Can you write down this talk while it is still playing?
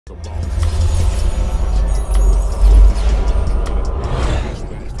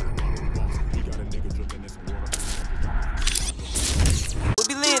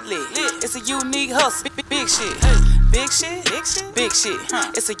a unique hustle. Big shit. Big shit. Big shit. Big shit.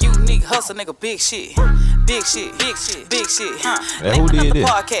 It's a unique hustle, nigga. Big shit. Big shit. Big shit. Big shit. Hey, who did this?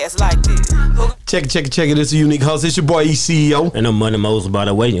 Podcast like this. Check it. It's a unique hustle. It's your boy ECEO. And I'm Money Moses, by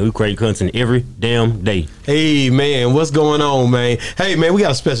the way. And we create content every damn day. Hey, man. What's going on, man? Hey, man, we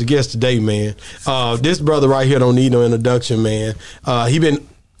got a special guest today, man. This brother right here don't need no introduction, man. He been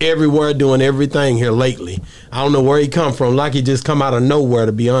everywhere doing everything here lately. I don't know where he come from. Like he just come out of nowhere,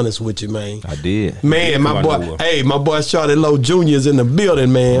 to be honest with you, man. I did. Man, my boy, my boy Shawty Low Jr. is in the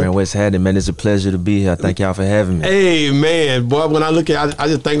building, man. Man, what's happening, man? It's a pleasure to be here. Thank y'all for having me. Hey, man, boy, when I look at I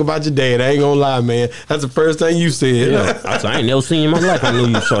just think about your dad. I ain't gonna lie, man. That's the first thing you said. Yeah, I ain't never seen you in my life. I knew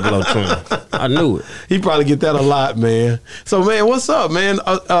you Shawty Low Jr. I knew it. He probably get that a lot, man. So, man, what's up, man?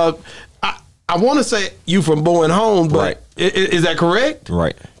 I want to say you from Bowen home, but right. Is that correct?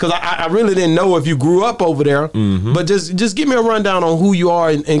 Right. Because I really didn't know if you grew up over there. But just give me a rundown on who you are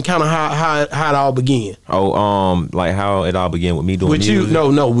and kind of how it all began. Oh, like how it all began with me doing with music?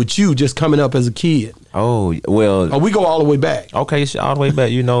 you? No, with you just coming up as a kid. Oh, well. Oh, we go all the way back. Okay, all the way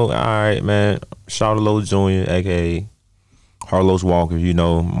back. You know, all right, man. Shawty Low Jr., a.k.a. Harlow's Walker. You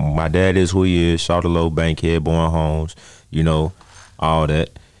know, my dad is who he is. Shawty Low, Bankhead, Bowen Homes. You know, all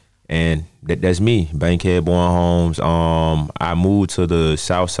that. And that's me, Bankhead, Bowen Homes. I moved to the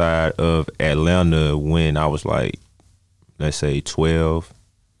south side of Atlanta when I was like, let's say 12,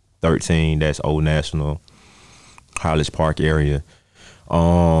 13. That's Old National, Hollis Park area.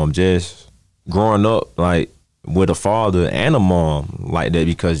 Just growing up like with a father and a mom like that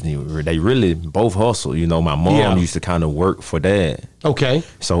because they really both hustle. You know, my mom used to kind of work for dad. Okay.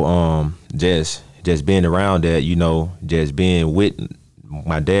 So just being around that, you know, just being with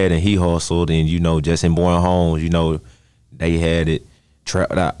my dad, and he hustled, and you know, just in Bowen Homes, you know, they had it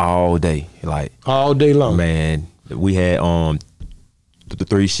trapped out all day, like all day long. Man, we had the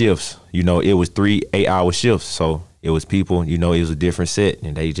 3 shifts. You know, it was 3 8-hour shifts, so it was people. You know, it was a different set,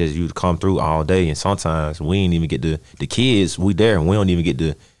 and they just used to come through all day. And sometimes we ain't even get the kids. We there, and we don't even get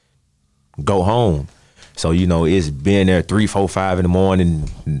to go home. So you know, it's been there 3, 4, 5 in the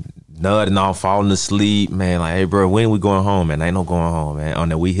morning. Nothing off, falling asleep, man. Like, hey, bro, when we going home, man? Ain't no going home, man. On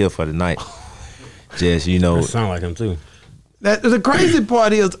that, we here for the night. Just, you know. That sound like him too. The crazy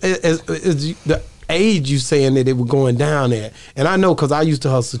part is the age you saying that it was going down at, and I know because I used to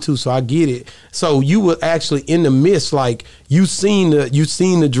hustle too, so I get it. So you were actually in the midst, like you seen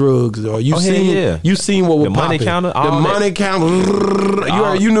the drugs, or you seen what was the money counter, the money counter.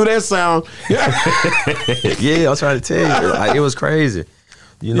 You knew that sound. Yeah, I was trying to tell you, like, it was crazy.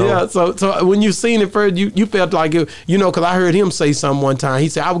 You know? Yeah, so when you seen it first, you felt like it, you know, because I heard him say something one time. He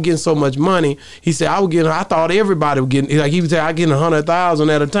said, I was getting so much money. He said, I thought everybody was getting, like he would say, I getting 100,000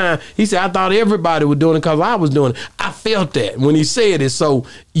 at a time. He said, I thought everybody was doing it because I was doing it. I felt that when he said it. So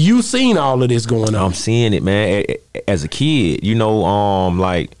you seen all of this going on. I'm seeing it, man. As a kid, you know,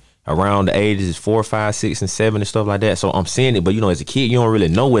 like around the ages 4, 5, 6, and 7 and stuff like that. So I'm seeing it, but you know, as a kid, you don't really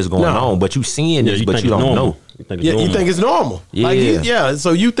know what's going on. But you seeing this, but you don't know. You think it's normal. Yeah. Like,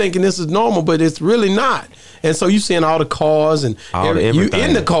 so you thinking this is normal, but it's really not. And so you seeing all the cars and you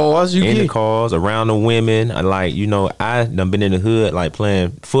in the cars. You in the cars, around the women. Like, you know, I done been in the hood, like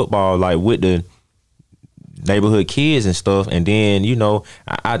playing football, like with the neighborhood kids and stuff. And then, you know,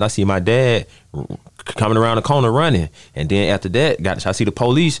 I see my dad coming around the corner running. And then after that, I see the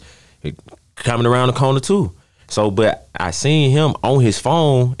police coming around the corner too. So, but I seen him on his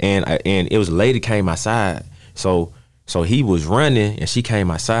phone, and it was a lady came outside. So he was running, and she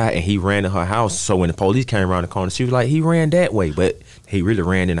came outside, and he ran to her house. So when the police came around the corner, she was like, he ran that way, but he really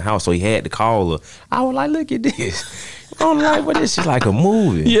ran in the house. So he had to call her. I was like, look at this. I'm like, what is this? Like a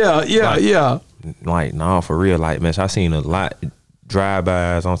movie? Yeah. Like, no, for real. Like, man, I seen a lot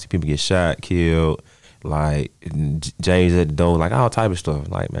drive-bys. I don't see people get shot, killed. Like J's at the door, like all type of stuff.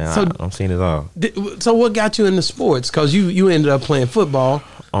 Like, man, so, I'm seeing it all. So what got you into sports? Because you ended up playing football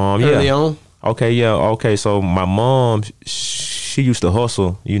early on. Okay. So my mom, she used to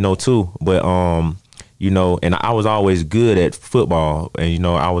hustle, you know, too. But you know, and I was always good at football, and you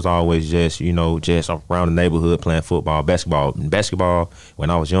know, I was always just around the neighborhood playing football, basketball. When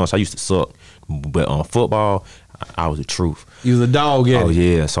I was young, so I used to suck. But on football, I was the truth. You was a dog, yeah. Oh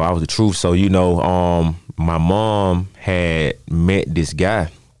yeah, so I was the truth. So you know, my mom had met this guy,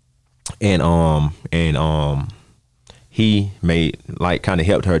 and he made like kind of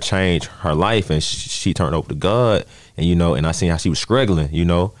helped her change her life, and she turned over to God, and you know, and I seen how she was struggling, you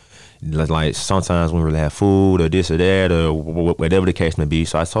know, like sometimes we really have food or this or that or whatever the case may be.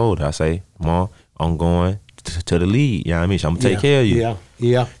 So I told her, I say, Mom, I'm going to the league. You know what I mean? So I'm gonna take care of you.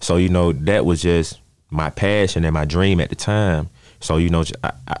 Yeah. So you know, that was just my passion and my dream at the time. So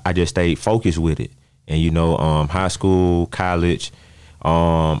I just stayed focused with it. And high school, college,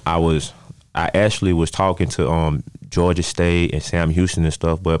 I actually was talking to Georgia State and Sam Houston and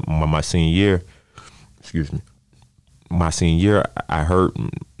stuff, but my senior year, I hurt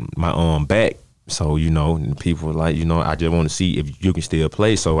my back. So people were like, I just want to see if you can still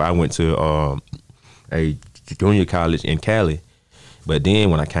play. So I went to a junior college in Cali. But then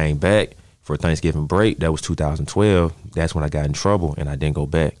when I came back for Thanksgiving break, that was 2012. That's when I got in trouble and I didn't go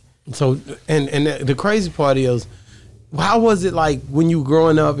back. So and the crazy part is, how was it like when you were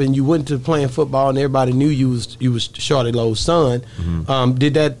growing up and you went to playing football and everybody knew you was Shawty Lowe's son? Mm-hmm.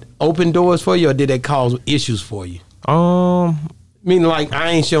 Did that open doors for you, or did that cause issues for you? Meaning like, I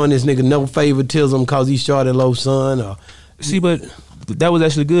ain't showing this nigga no favoritism because he's Shawty Lowe's son, or see, but that was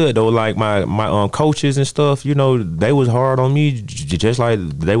actually good though. Like my coaches and stuff, they was hard on me just like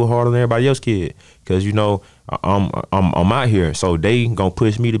they were hard on everybody else kid. Cause I'm out here, so they gonna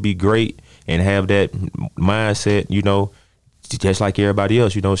push me to be great and have that mindset, just like everybody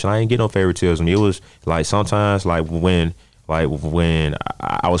else. So I ain't get no favoritism. It was like sometimes like when I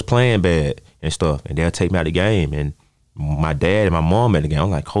was playing bad and stuff, and they'll take me out of the game, and my dad and my mom at the game.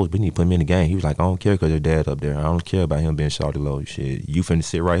 I'm like, Coach, we need to put me in the game. He was like, I don't care because your dad up there. I don't care about him being Shawty Lowe. Shit, you finna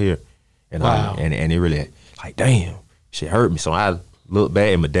sit right here. And wow. And it really, like, damn, shit hurt me. So I look back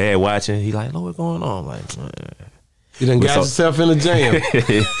and my dad watching. He like, what's going on? I'm like, you done got yourself in a jam.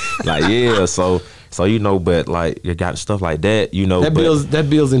 Like, yeah. So but like you got stuff like that. That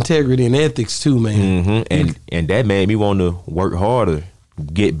builds integrity and ethics too, man. Mm-hmm. And that made me want to work harder,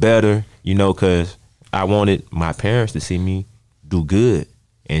 get better. Because I wanted my parents to see me do good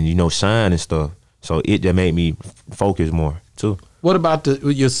and, shine and stuff. So it just made me focus more, too. What about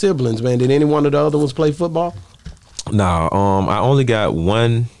your siblings, man? Did any one of the other ones play football? Nah, I only got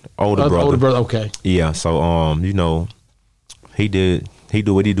one older brother. Older brother, okay. Yeah, so, he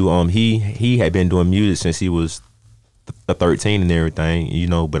do what he do. He had been doing music since he was 13 and everything,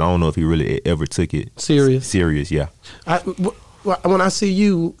 but I don't know if he really ever took it serious, yeah. When I see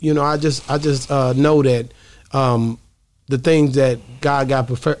you, I just know that the things that God got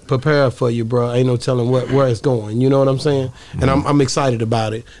prepared for you, bro, ain't no telling where it's going. You know what I'm saying? And I'm excited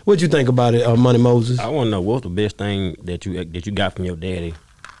about it. What you think about it, Money Moses? I want to know what's the best thing that you got from your daddy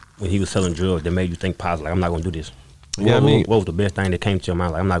when he was selling drugs that made you think positive. Like, I'm not gonna do this. Yeah, what was the best thing that came to your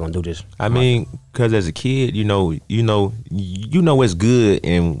mind? Like, I'm not gonna do this. I mean, because as a kid, you know what's good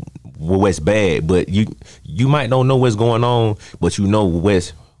and what's bad, but you might don't know what's going on, but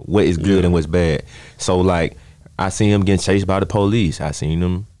what is good and what's bad. So like, I seen him getting chased by the police. I seen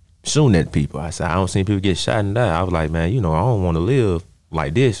him shooting at people. I said, I don't see people get shot and die. I was like, man, I don't want to live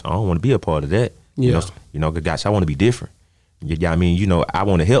like this. I don't want to be a part of that. Yeah. Gosh, I want to be different. I mean, I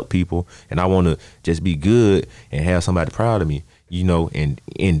want to help people and I want to just be good and have somebody proud of me, and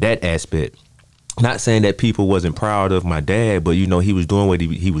in that aspect. Not saying that people wasn't proud of my dad, but he was doing what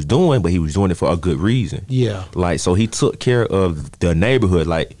he was doing, but he was doing it for a good reason. Yeah. Like, so he took care of the neighborhood,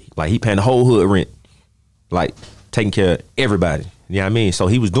 like he paying the whole hood rent, like taking care of everybody. You know what I mean? So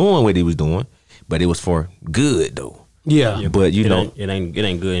he was doing what he was doing, but it was for good though. Yeah. But it ain't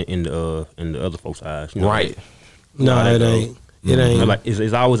good in the other folks' eyes. Right. No, it ain't. It ain't. Like,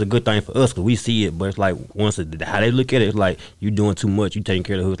 it's always a good thing for us because we see it, but it's like how they look at it, it's like you doing too much, you taking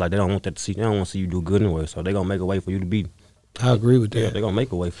care of the hood. Like, they don't want that to see. They don't want to see you do good anyway. So they gonna make a way for you to be. I agree with that. Yeah, they gonna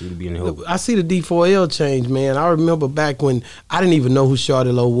make a way for you to be in the hood. I see the D4L change, man. I remember back when I didn't even know who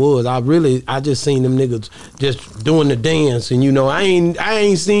Shawty Lowe was. I just seen them niggas just doing the dance, and I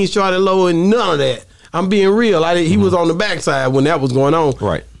ain't seen Shawty Lowe in none of that. I'm being real. He was on the backside when that was going on.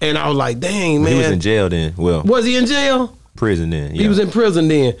 Right. And I was like, dang, man. He was in jail then. Well, was he in jail? Prison then. Yeah. He was in prison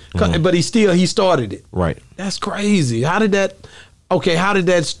then, but he started it. Right. That's crazy. How did that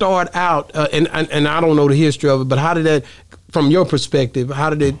start out? And I don't know the history of it, but how did that, from your perspective,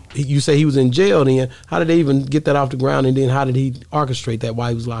 you say he was in jail then, how did they even get that off the ground, and then how did he orchestrate that while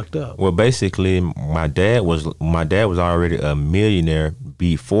he was locked up? Well, basically, my dad was already a millionaire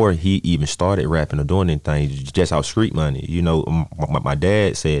before he even started rapping or doing anything, just out street money. My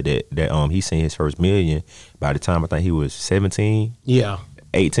dad said that he seen his first million by the time I think he was 17,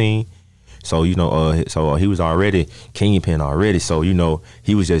 18. So so he was already kingpin already. So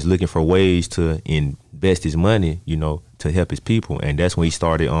he was just looking for ways to invest his money, to help his people, and that's when he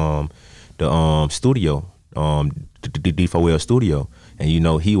started the studio, the D4L studio. And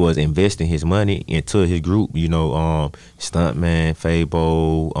he was investing his money into his group, Stuntman,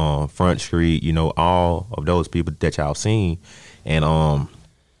 Fabo, Front Street, all of those people that y'all seen. And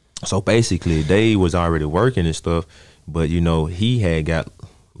so basically they was already working and stuff, but he had got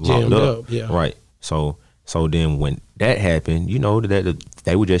locked up. Yeah. Right. So then when that happened, you know, that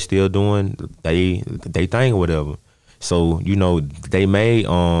they were just still doing they thing or whatever. So, you know, they made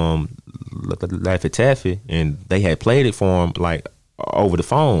Laffy Taffy, and they had played it for him like over the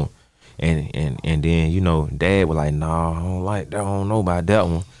phone. And then, you know, Dad was like, nah, I don't like that, I don't know about that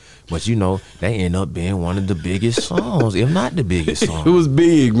one. But you know, they end up being one of the biggest songs, if not the biggest song. It was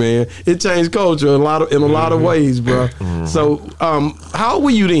big, man. It changed culture in a lot of ways, bro. So, how old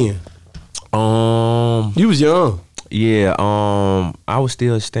were you then? You was young. Yeah, I was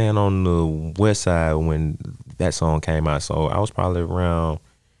still staying on the west side when that song came out, so I was probably around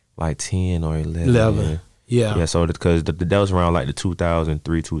like 10 or 11. Yeah. Yeah, so because that was around like the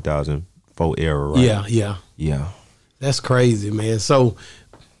 2003, 2004 era, right? Yeah. That's crazy, man. So,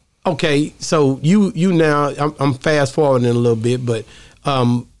 okay, so you now, I'm fast forwarding a little bit, but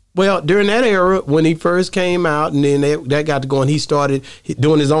well, during that era when he first came out, and then that got to going, he started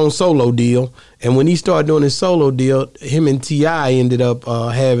doing his own solo deal, and when he started doing his solo deal, him and T.I. ended up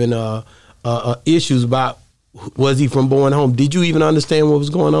having issues about, was he from Bowen home? Did you even understand what was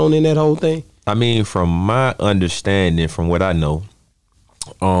going on in that whole thing? I mean, from my understanding, from what I know,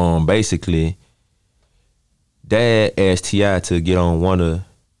 basically, Dad asked T.I. to get on one of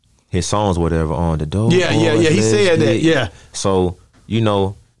his songs, whatever, on the door. Yeah. He said that. Yeah. So, you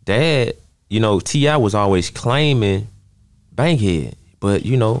know, Dad, you know, T.I. was always claiming Bankhead, but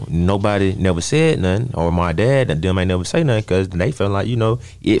you know, nobody never said nothing, or my dad and them ain't never say nothing because they felt like, you know,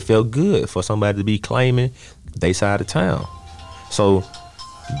 it felt good for somebody to be claiming they side of town. So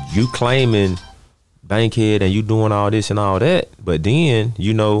you claiming Bankhead and you doing all this and all that, but then,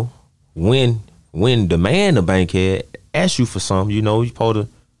 you know, when the man of Bankhead asks you for something, you know, you supposed to,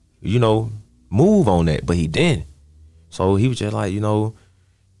 you know, move on that, but he didn't. So he was just like, you know,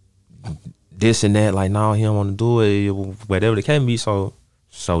 this and that, like, no, he don't want to do it, whatever it can be. So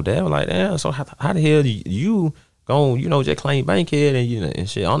Dad was like, damn, so how the hell you gon', you know, just claim Bankhead and, you know, and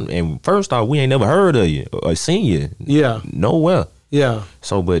shit. And first off, we ain't never heard of you or seen you. Yeah. Nowhere. Yeah.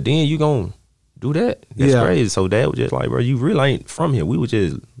 So, but then you gon' do that? That's crazy. So Dad was just like, bro, you really ain't from here. We was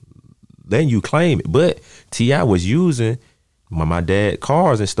just letting you claim it. But T.I. was using my dad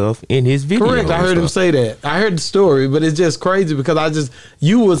cars and stuff in his video. Correct. I heard him say that. I heard the story, but it's just crazy because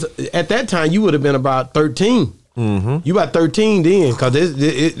you was, at that time, you would have been about 13. You about 13 then, because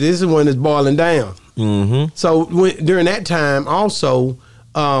this is when it's boiling down. So during that time also,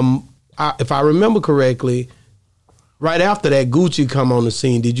 if I remember correctly, right after that, Gucci come on the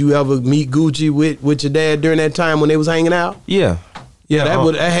scene. Did you ever meet Gucci with your dad during that time when they was hanging out? Yeah.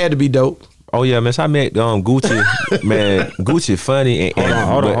 That had to be dope. Oh yeah, man. So I met Gucci. Man, Gucci funny.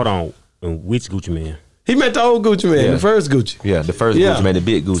 Hold on. And which Gucci man? He met the old Gucci man, the first Gucci. Yeah, the first Gucci man, the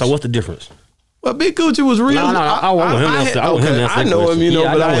big Gucci. So what's the difference? Well, Big Gucci was real. No, I want him to answer. I know him, you know,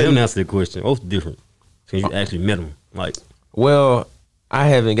 but I want him to answer the question. What's the difference? Because you actually met him, like. Well, I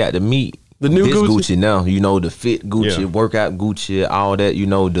haven't got to meet the new this Gucci now. You know, the fit Gucci, workout Gucci, all that. You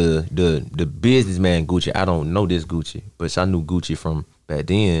know, the businessman Gucci. I don't know this Gucci, but I knew Gucci from back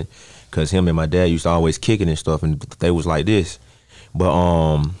then. Cause him and my dad used to always kicking and stuff, and they was like this. But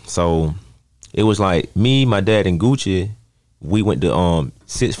so it was like me, my dad, and Gucci. We went to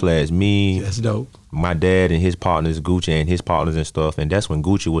Six Flags. Me, that's dope. My dad and his partners, Gucci and his partners and stuff, and that's when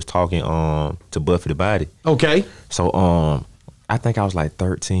Gucci was talking to Buffy the Body. Okay. So I think I was like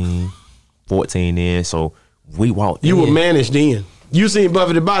 13, 14 then. So we walked. You were managed then. You seen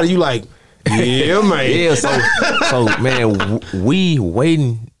Buffy the Body, you like, yeah, man. Yeah. So man, we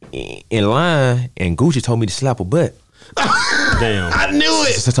waiting in line, and Gucci told me to slap a butt. Damn, I knew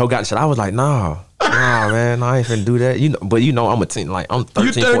it. So got shit. I was like, nah, man, I ain't finna do that. You know, but you know, I'm a teen. Like I'm 13,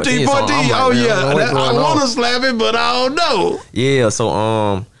 you 13, 14. So like, oh yeah, I want to slap it, but I don't know. Yeah.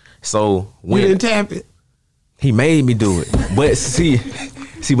 So when you didn't tap it, he made me do it. But see,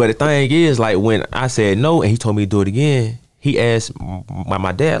 but the thing is, like when I said no, and he told me to do it again. He asked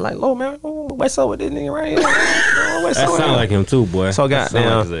my dad, like, "Oh man, what's up with this nigga right here?" That sound like him too, boy. So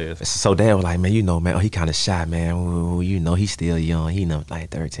so dad was like, "Man, you know, man, he kind of shy, man. Ooh, you know, he's still young. He know like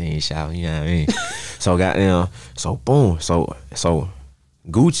 13, shy. You know what I mean?" So so boom, so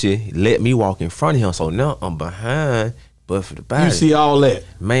Gucci let me walk in front of him. So now I'm behind, but for the body, you see all that,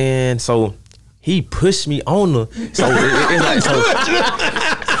 man. So he pushed me on the. So it's like so.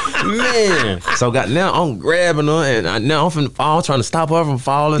 Man, so now I'm grabbing her, and now I'm finna fall, trying to stop her from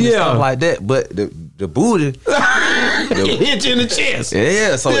falling and stuff like that. But the booty hit you in the chest.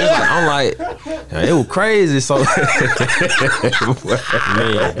 Yeah, so it's like, I'm like, it was crazy. So man,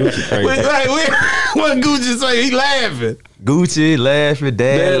 Gucci crazy. Wait, what Gucci say? He laughing. Gucci laughing,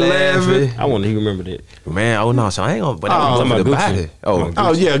 dad laughing. I want to remember that. Man, oh no, so I ain't gonna. But Oh, I'm about gonna buy Gucci. it. Oh,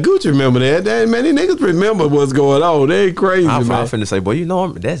 Oh yeah, Gucci remember that. Man, these niggas remember what's going on. They ain't crazy, I'm man. finna say, boy, you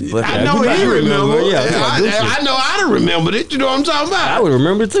know that's. I know he remember. I know I'd have remembered it. You know what I'm talking about? I would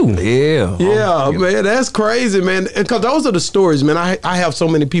remember it too. Yeah, Yeah, man, that's crazy, man. Because those are the stories, man. I have so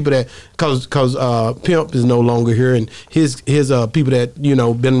many people that because Pimp is no longer here, and his people that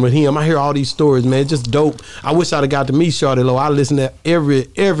been with him. I hear all these stories, man. It's just dope. I wish I'd have got to meet Shawty Low. I listened to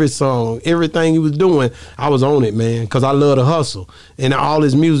every song, everything he was doing. I was on it, man, because I love to hustle, and all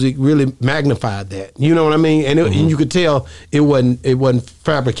his music really magnified that. You know what I mean? And, and you could tell it wasn't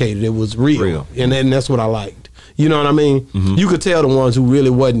fabricated. It was real. And that's what I liked. You know what I mean? You could tell the ones who really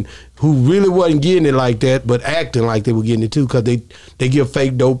wasn't getting it like that, but acting like they were getting it too, because they give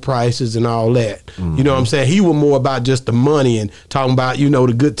fake dope prices and all that. You know what I'm saying? He was more about just the money and talking about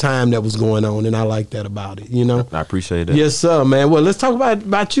the good time that was going on, and I like that about it. I appreciate that. Yes, sir, man. Well, let's talk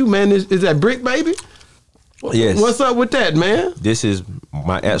about you, man. Is that Brick Baby? Yes. What's up with that, man? This is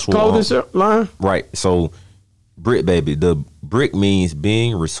my actual Clothing line. Right. So, Brick Baby. The brick means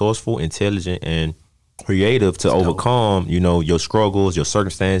being resourceful, intelligent, and creative to overcome, your struggles, your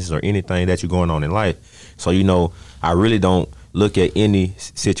circumstances, or anything that you're going on in life. So, I really don't look at any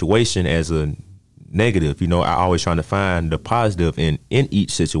situation as a negative. I always trying to find the positive in each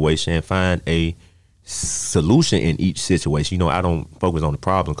situation and find a solution in each situation. I don't focus on the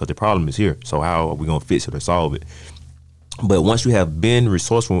problem, because the problem is here. So how are we going to fix it or solve it? But once you have been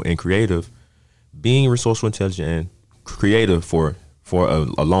resourceful and creative, being resourceful, intelligent, and creative for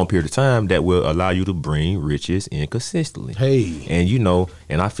a long period of time, that will allow you to bring riches in consistently. Hey. And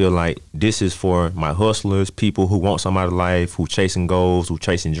and I feel like this is for my hustlers, people who want something out of life, who chasing goals, who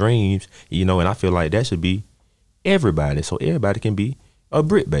chasing dreams, and I feel like that should be everybody, so everybody can be a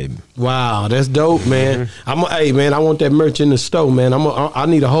Brick Baby. Wow, that's dope, man. Hey, man, I want that merch in the store, man. I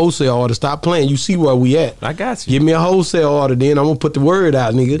need a wholesale order. Stop playing. You see where we at. I got you. Give me a wholesale order, then I'm gonna put the word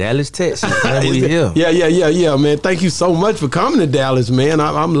out, nigga. Dallas, Texas. We here. Yeah, man. Thank you so much for coming to Dallas, man.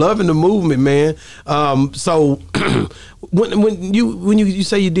 I'm loving the movement, man. So when you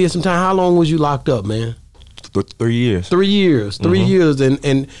say you did some time, how long was you locked up, man? 3 years. 3 years. 3 years,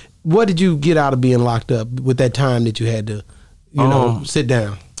 and what did you get out of being locked up with that time that you had to sit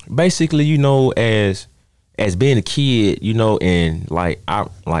down? Basically, as being a kid, and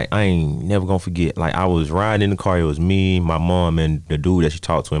I ain't never gonna forget. Like, I was riding in the car. It was me, my mom, and the dude that she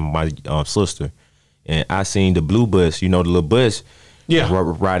talked to, and my sister. And I seen the blue bus, the little bus,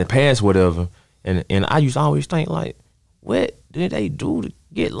 riding past whatever. And I used to always think, like, what did they do to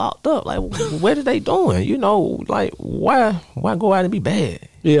get locked up? Like, what are they doing? Like, why go out and be bad?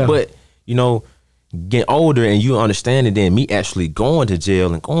 Yeah. But getting older and you understand it, then me actually going to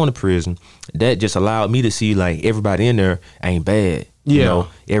jail and going to prison, that just allowed me to see, like, everybody in there ain't bad.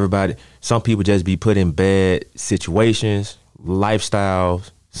 Everybody, some people just be put in bad situations,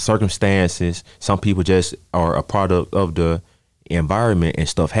 lifestyles, circumstances. Some people just are a product of the environment and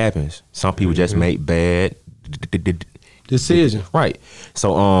stuff happens. Some people just make bad decisions. Right.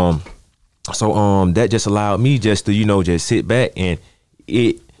 So that just allowed me just to, just sit back, and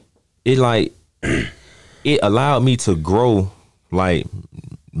it allowed me to grow, like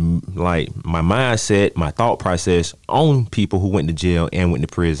my mindset, my thought process on people who went to jail and went to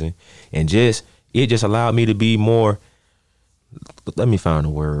prison, and it just allowed me to be more. Let me find a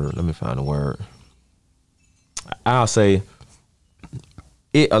word. I'll say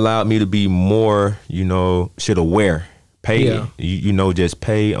it allowed me to be more, shit aware, just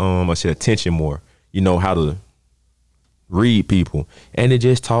pay or shit attention more. How to read people, and it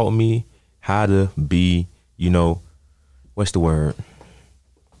just taught me how to be, what's the word?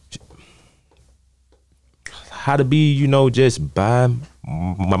 How to be, just by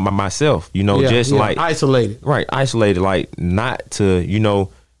myself, like isolated. Right, isolated, like not to,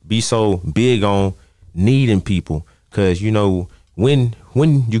 be so big on needing people, because when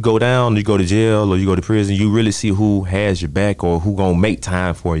you go down, you go to jail or you go to prison, you really see who has your back, or who gonna make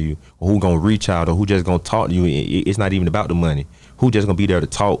time for you, or who gonna reach out, or who just gonna talk to you. It's not even about the money. Who just gonna be there to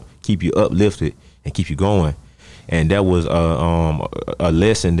talk, keep you uplifted, and keep you going. And that was a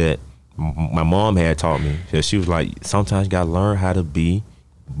lesson that my mom had taught me. She was like, sometimes you gotta learn how to be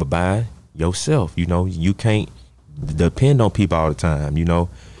by yourself. You can't depend on people all the time.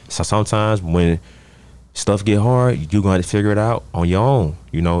 So sometimes when stuff get hard, you're going to figure it out on your own.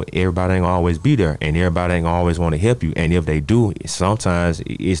 Everybody ain't gonna always be there, and everybody ain't gonna always want to help you. And if they do, sometimes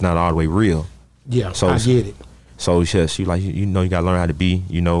it's not all the way real. Yeah, so I get it. So she like, you gotta learn how to be,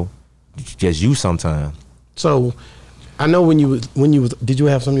 just you sometimes. So I know when you was, did you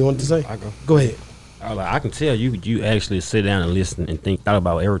have something you wanted to say? I go. Go ahead. I can tell you actually sit down and listen and thought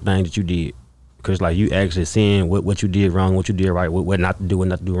about everything that you did. Cause like you actually seeing what you did wrong, what you did right, what not to do, what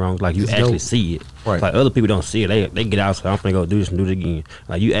not to do wrong. Like you actually see it. Right. Like other people don't see it. They get out. So I'm gonna go do this and do it again.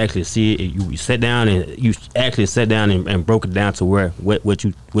 Like you actually see it. You sat down and you actually sat down and broke it down to where what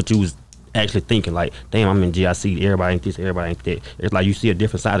you was actually thinking. Like damn, I'm in jail. I see everybody ain't this, everybody ain't that. It's like you see a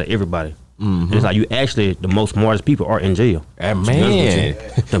different side of everybody. Mm-hmm. It's like you actually the most smartest people are in jail. Man,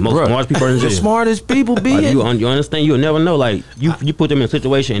 the most smartest people are in jail. The smartest people be like you understand? You'll never know. Like you put them in a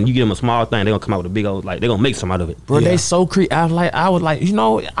situation and you give them a small thing, they're gonna come out with a big old like they're gonna make some out of it. Bro, they so creative. I was like, you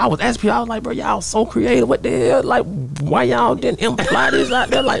know, I was asking people, I was like, bro, y'all so creative. What the hell? Like, why y'all didn't imply this out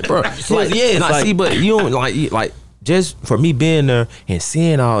there? Like, bro, like, yeah, like, see, but you don't like just for me being there and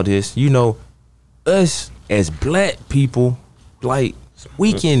seeing all this, you know, us as black people, like.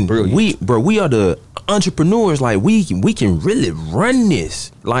 We can, we are the entrepreneurs. Like we can really run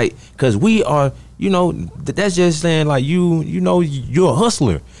this. Like, cause we are, you know, that's just saying like you know, you're a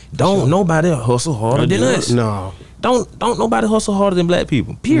hustler. Don't nobody hustle harder than us. No. Don't nobody hustle harder than black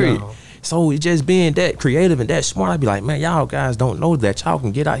people. Period. No. So it's just being that creative and that smart. I'd be like, man, y'all guys don't know that y'all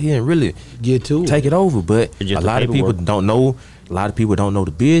can get out here and really get to take it over. But a lot of people don't know. A lot of people don't know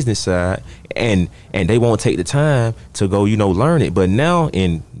the business side, and they won't take the time to go, you know, learn it. But now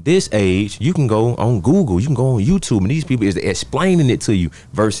in this age, you can go on Google, you can go on YouTube, and these people is explaining it to you.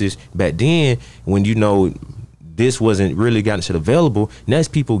 Versus back then, when you know this wasn't really gotten shit available, now it's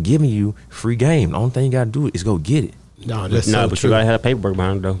people giving you free game. The only thing you gotta do is go get it. No, that's so but true. you gotta have paperwork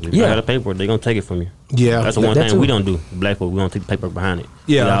behind it though. If you gotta have paperwork, they're gonna take it from you. Yeah, that's the one thing we don't do. Black folk, we don't take the paperwork behind it.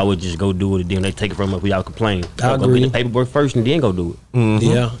 Yeah, we always just go do it, and then they take it from us. We all complain. I go agree. get the paperwork first, and then go do it.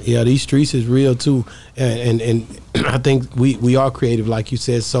 Mm-hmm. Yeah. These streets is real too, and I think we are creative, like you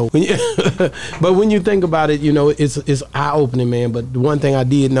said. So, but when you think about it, you know, it's eye opening, man. But the one thing I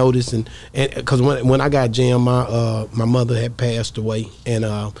did notice, and because when I got jammed, my mother had passed away, and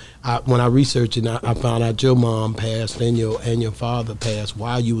when I researched it, I found out your mom passed and your father passed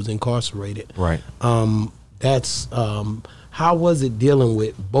while you was incarcerated. Right. That's how was it dealing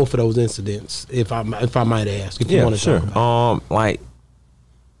with both of those incidents? If I might ask, if you want to sure. talk about like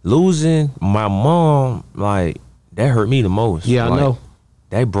losing my mom, like that hurt me the most. Yeah, like, I know.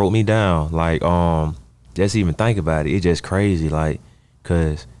 That broke me down. Like just even think about it, it's just crazy. Like,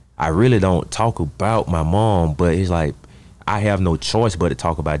 cause I really don't talk about my mom, but it's like I have no choice but to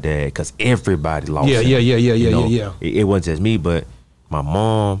talk about dad because everybody lost him. Yeah. It wasn't just me, but my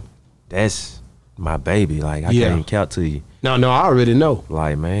mom. That's my baby. Like I can't even count to you. No, I already know.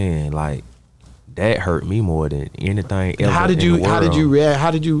 Like, man, like that hurt me more than anything else. How did you react?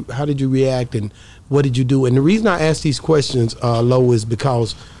 How did you react, and what did you do? And the reason I ask these questions, Lo, is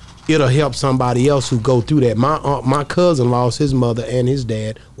because it'll help somebody else who go through that. My cousin lost his mother and his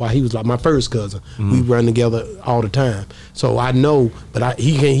dad while he was like my first cousin. Mm-hmm. We run together all the time, so I know. But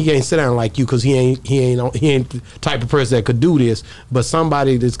he can't sit down like you because he ain't the type of person that could do this. But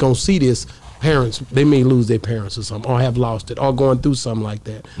somebody that's gonna see this. Parents, they may lose their parents or something, or have lost it, or going through something like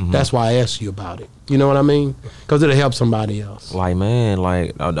that. Mm-hmm. That's why I asked you about it. You know what I mean? Because it'll help somebody else. Like, man,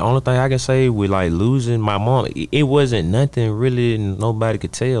 like the only thing I can say with like losing my mom, it wasn't nothing really nobody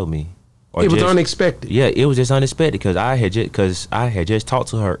could tell me. It was unexpected. Yeah, it was just unexpected because I had just talked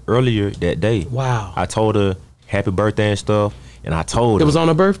to her earlier that day. Wow. I told her happy birthday and stuff, and I told her it was on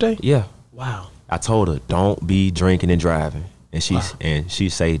her birthday. Yeah. Wow. I told her don't be drinking and driving. And she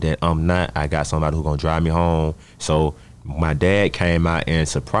say that I'm not. I got somebody who gonna drive me home. So my dad came out and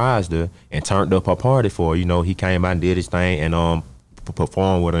surprised her and turned up her party for her. You know, he came out and did his thing and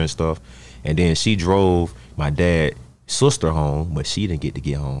performed with her and stuff. And then she drove my dad's sister home, but she didn't get to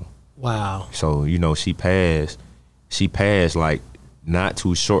get home. Wow. So you know, she passed like not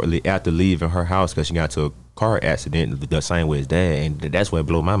too shortly after leaving her house because she got into a car accident the same way as dad, and that's what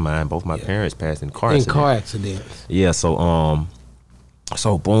blew my mind. Both my parents passed in car accidents. Yeah, so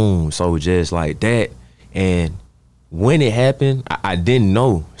boom, so just like that. And when it happened, I didn't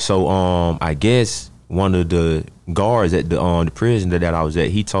know. So I guess one of the guards at the prison that I was at,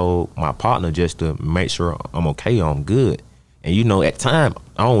 he told my partner just to make sure I'm okay, I'm good. And you know, at the time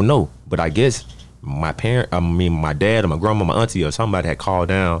I don't know, but I guess my dad or my grandma, my auntie or somebody had called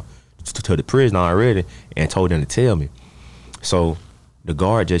down to the prison already and told them to tell me. So the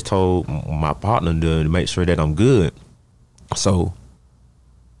guard just told my partner to make sure that I'm good. So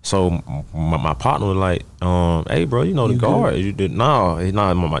my partner was like, hey bro, you know the guard. No, it's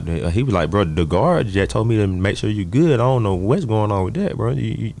not. He was like, bro, the guard just told me to make sure you good. I don't know what's going on with that, bro.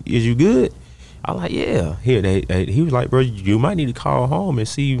 Is you good? I was like, yeah. He was like, bro, you might need to call home and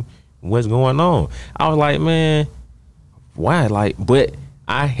see what's going on. I was like, man, why? Like, but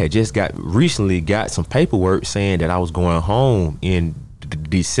I had just recently got some paperwork saying that I was going home in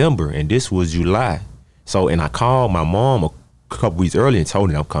December, and this was July. So, and I called my mom a couple weeks earlier and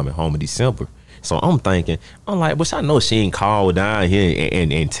told her I'm coming home in December. So I'm thinking, I'm like, but I know she ain't called down here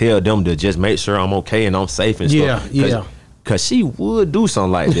and tell them to just make sure I'm okay and I'm safe and stuff. Yeah. Cause she would do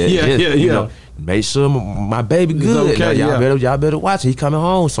something like that. Yeah, You know, make sure my baby good. Okay, Now, y'all better watch it. He coming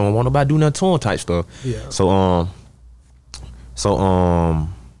home, so I don't want nobody do nothing to him type stuff. Yeah. So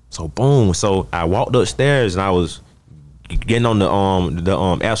boom. So I walked upstairs and I was getting on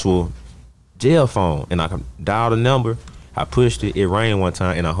the actual jail phone, and I dialed the number. I pushed it. It rang one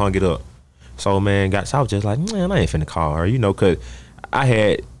time, and I hung it up. So man, so I was just like, man, I ain't finna call her, you know, cause I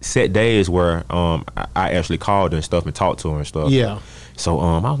had set days where I actually called her and stuff and talked to her and stuff. Yeah. So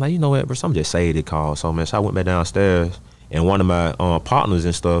I was like, you know what, bro, I'm just say the call. So man, so I went back downstairs, and one of my partners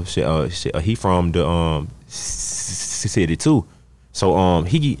and stuff, he from the city too. So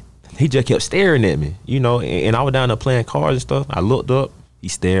he just kept staring at me, you know, and I was down there playing cards and stuff. I looked up,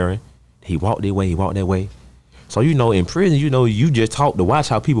 he's staring. He walked that way. So, you know, in prison, you know, you just talk to watch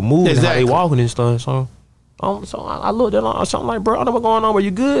how people move and how they walking and stuff. So I looked at him, something like, bro, I know what's going on, were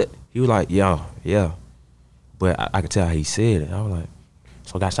you good? He was like, yeah. But I could tell how he said it. I was like,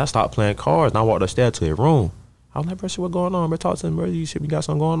 so guys, I stopped playing cards and I walked upstairs to his room. I was like, bro, shit, what's going on, bro? Talk to him, bro. You got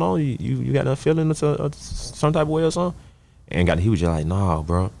something going on? You got nothing feeling some type of way or something? And he was just like, nah,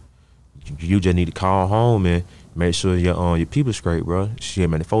 bro. You just need to call home and make sure your people straight, bro. Shit,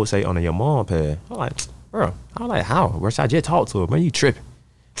 man, the folks say on your mom pad. I'm like, bro, I'm like, how? Bro, I just talked to her, man. You tripping?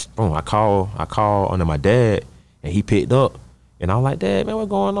 Boom, I called under my dad, and he picked up, and I was like, Dad, man, what's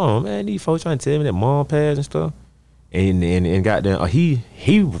going on, man? These folks trying to tell me that mom pads and stuff, and got there. He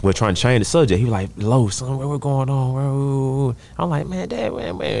was trying to change the subject. He was like, Lo, son, what's going on, bro? I'm like, man, Dad,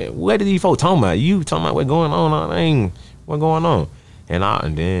 man, what did these folks talking about? You talking about what's going on? What's going on?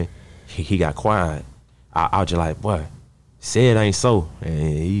 And then he got quiet. I was just like, boy, say it ain't so. And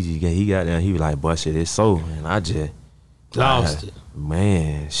he got there, he was like, boy, shit, it's so. And I just Lost it.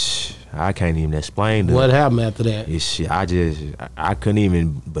 Man, I can't even explain it. What happened after that? I couldn't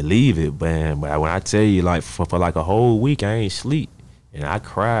even believe it, man. But when I tell you, like, for like a whole week, I ain't sleep. And I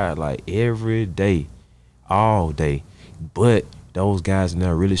cried like every day, all day. But those guys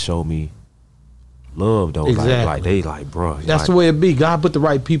never really showed me love, though. Exactly. Like they like, bro. That's the way it be. God put the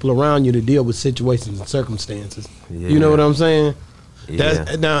right people around you to deal with situations and circumstances. Yeah. You know what I'm saying? Yeah.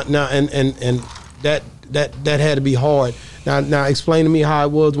 That's now and that had to be hard. Now explain to me how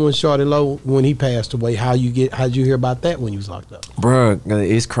it was when Shawty Low, when he passed away. How'd you hear about that when you was locked up? Bro,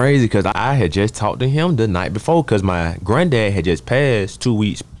 it's crazy because I had just talked to him the night before because my granddad had just passed 2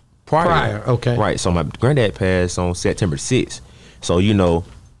 weeks prior. Okay. Right. So my granddad passed on September 6th. So, you know,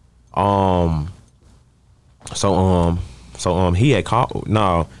 he had called.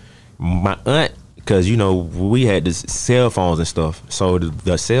 No, my aunt, because, you know, we had the cell phones and stuff. So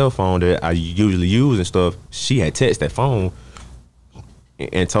the cell phone that I usually use and stuff, she had texted that phone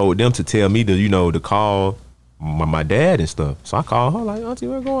and told them to tell me to, you know, to call my dad and stuff. So I called her, like, Auntie,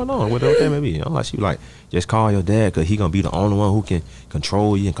 what's going on? What that may be? I'm like, she was like, just call your dad because he gonna be the only one who can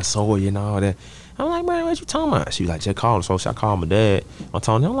control you and console you and all that. I'm like, man, what you talking about? She was like, just call him. So I called my dad. I'm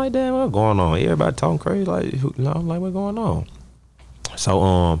telling him, I'm like, Dad, what's going on? Everybody talking crazy. Like, you know, I'm like, what's going on?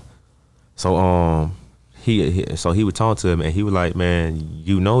 He was talking to him and he was like, man,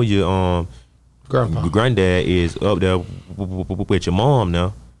 you know your granddad is up there with your mom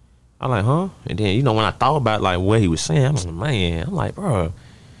now. I'm like, huh? And then, you know, when I thought about like what he was saying, I'm like, man, I'm like, bro.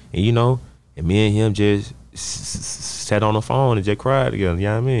 And you know, and me and him just sat on the phone and just cried together. You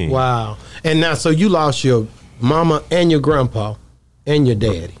know what I mean? Wow. And now, so you lost your mama and your grandpa and your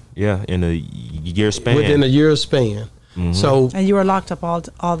daddy. Yeah, in a year span. Within a year span. Mm-hmm. So and you were locked up all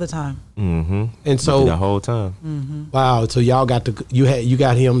the time. Mm-hmm. And so the whole time. Mm-hmm. Wow. So y'all got you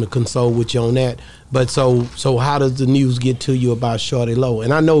got him to console with you on that. But so how does the news get to you about Shawty Low?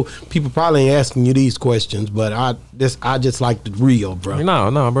 And I know people probably ain't asking you these questions, but I just like the real, bro.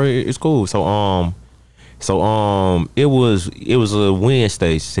 No, bro, it's cool. So it was a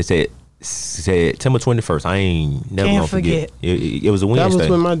Wednesday. Said September 21st. I ain't never gonna forget. It was a Wednesday. That was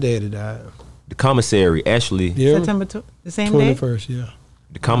when my daddy died. The commissary actually September the same day. 21st, yeah.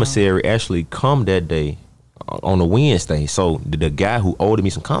 The commissary actually come that day on a Wednesday. So the guy who owed me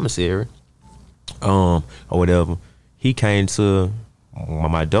some commissary, or whatever, he came to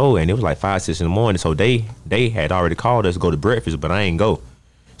my door and it was like 5, 6 in the morning. So they had already called us to go to breakfast, but I ain't go.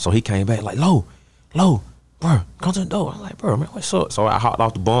 So he came back like, Low, bro, come to the door. I'm like, bro, man, what's up? So I hopped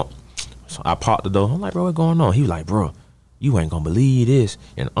off the bump. So I popped the door. I'm like, bro, what's going on? He was like, bro, you ain't gonna believe this.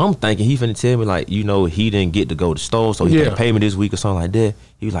 And I'm thinking he finna tell me like, you know, he didn't get to go to the store, so he didn't pay me this week or something like that.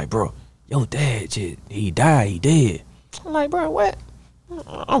 He was like, bro, yo dad, he died, he dead. I'm like, bro, what?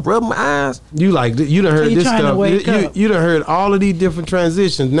 I'm rubbing my eyes. You done heard this stuff. You done heard all of these different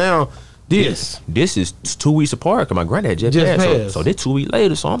transitions. Now this is 2 weeks apart because my granddad just passed. So this 2 weeks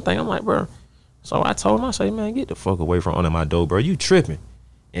later. So I'm like, bro. So I told him, I say, man, get the fuck away from under my door, bro. You tripping.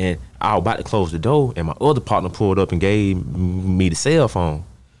 And I was about to close the door, and my other partner pulled up and gave me the cell phone.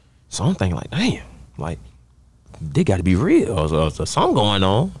 So I'm thinking like, damn, like they got to be real. Or something going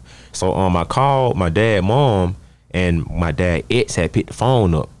on. So I called my dad, mom, and my dad ex had picked the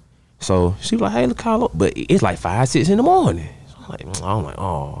phone up. So she was like, hey, look, call up. But it's like 5, 6 in the morning. So I'm like,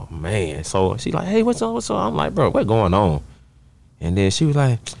 oh man. So she like, hey, what's up? I'm like, bro, what's going on? And then she was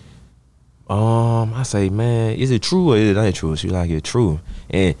like, I say, man, is it true or is it ain't true? She was like, it's true.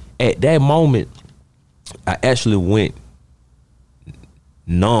 And at that moment, I actually went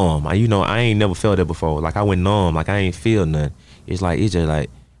numb. I ain't never felt that before. Like I went numb, like I ain't feel nothing. It's just like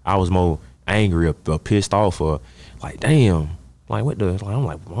I was more angry or pissed off or like, damn, like what the, like, I'm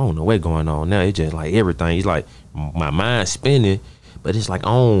like, I don't know what's going on now. It's just like everything. It's like my mind spinning, but it's like I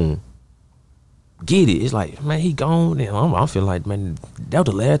don't get it. It's like, man, he gone. And I feel like, man, that was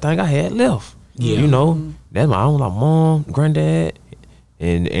the last thing I had left. Yeah. You know, that's my own like mom, granddad,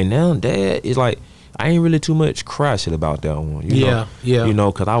 and now dad. It's like I ain't really too much cry shit about that one. You know? You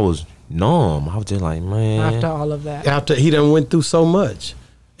know, cause I was numb. I was just like, man. After all of that. After he done went through so much.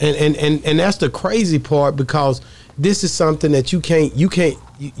 And that's the crazy part, because this is something that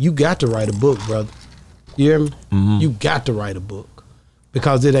you got to write a book, brother. You hear me? Mm-hmm. You got to write a book,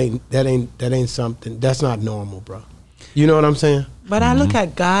 because that ain't something that's not normal, bro. You know what I'm saying? But I look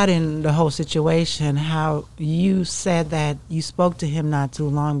at God in the whole situation, how you said that you spoke to him not too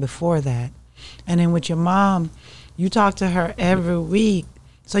long before that. And then with your mom, you talk to her every week.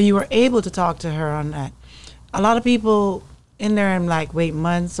 So you were able to talk to her on that. A lot of people in there and like wait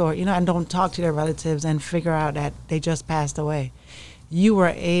months or, and don't talk to their relatives and figure out that they just passed away. You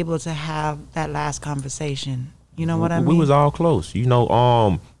were able to have that last conversation. You know what I mean? We was all close.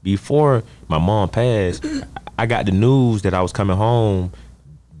 Before my mom passed, I got the news that I was coming home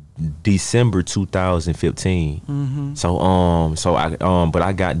December 2015. Mm-hmm. But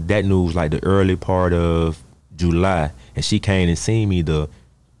I got that news like the early part of July, and she came and seen me the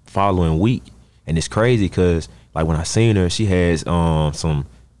following week. And it's crazy because like when I seen her, she has some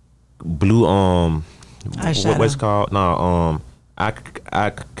blue what's it called? No,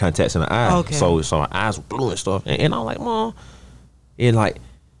 eye contacts in the eye. Okay. So her eyes were blue and stuff. And I'm like, Mom, and like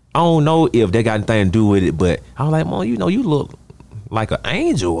I don't know if they got anything to do with it, but I was like, Mom, you look like an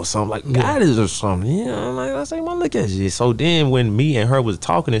angel or something, like goddess or something. I say, Mom, look at you. So then when me and her was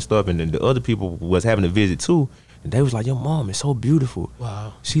talking and stuff, and then the other people was having a visit too, and they was like, your mom is so beautiful.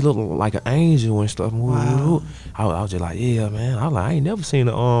 Wow. She looked like an angel and stuff. Wow. I was just like, yeah, man. I ain't never seen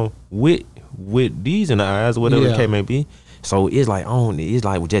her with these in the eyes or whatever the case may be. So it's like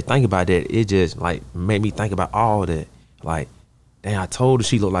just think about that. It just like made me think about all that. Like, damn, I told her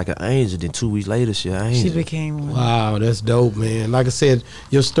she looked like an angel. Then 2 weeks later, she an angel. She became one. Wow, that's dope, man. Like I said,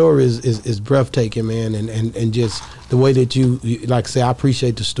 your story is breathtaking, man, and just the way that you like I say, I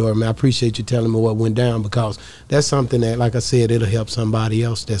appreciate the story, man. I appreciate you telling me what went down, because that's something that, like I said, it'll help somebody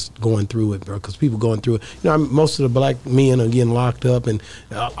else that's going through it, bro. Because people going through it, most of the black men are getting locked up, and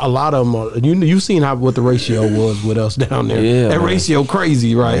a lot of them are. You seen what the ratio was with us down there. Yeah, that ratio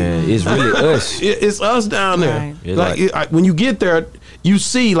crazy, right? Man, it's really us. It's us down there. Right. Like when you get there, you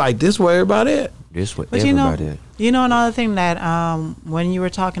see like this where everybody at. This what everybody at. Another thing that when you were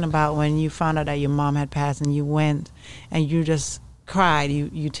talking about when you found out that your mom had passed and you went and you just cried,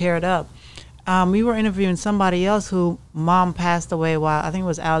 you teared up. We were interviewing somebody else who mom passed away while, I think it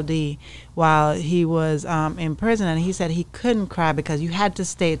was LD, while he was in prison, and he said he couldn't cry because you had to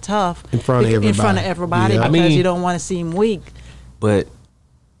stay tough in front of everybody, because you don't want to seem weak. But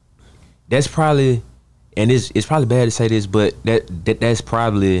that's probably, and it's probably bad to say this, but that's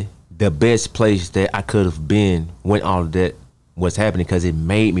probably the best place that I could have been when all of that was happening, because it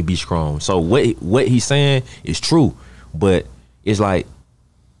made me be strong. So what he's saying is true, but it's like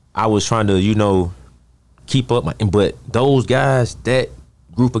I was trying to keep up but those guys, that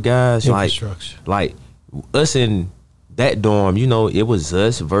group of guys, like us in that dorm, it was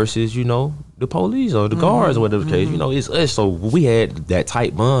us versus the police or the guards or whatever the case. It's us. So we had that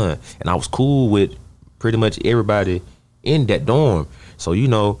tight bond, and I was cool with pretty much everybody in that dorm. So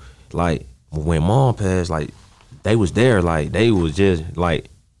like when mom passed, like they was there, like they was just like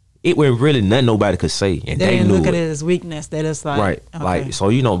it was really nothing nobody could say, and They they didn't knew look at it. it as weakness. They just like Right, okay. like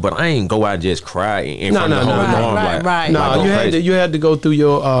so but I ain't go out and just cry in front of the whole no. dorm. Right, right. No, like, you had to go through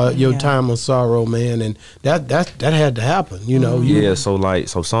your Yeah. time of sorrow, man, and that had to happen. You know, Yeah, so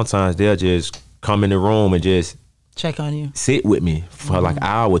sometimes they'll just come in the room and just check on you. sit with me for like an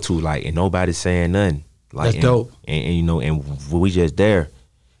hour or two, like, and nobody's saying nothing. Like, That's dope. And you know, and we just there,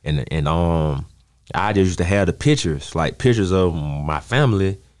 and I just used to have the pictures, like pictures of my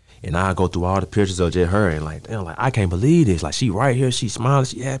family, and I go through all the pictures of just her, and like, damn, like I can't believe this, like she right here, she smiling,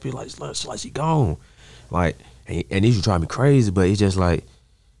 she happy, like she gone, like, and it used to drive me crazy, but it's just like,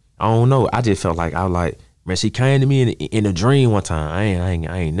 I don't know, I just felt like I was like, man, she came to me in a dream one time, I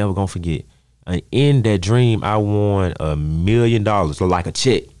ain't never gonna forget. And in that dream, I won $1 million, so like a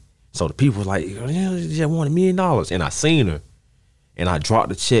check. So the people was like, yeah, you just won $1 million. And I seen her. And I dropped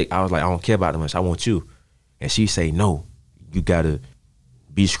the check. I was like, I don't care about that much. I want you. And she say, no, you got to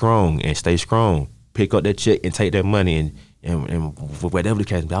be strong and stay strong. Pick up that check and take that money and whatever the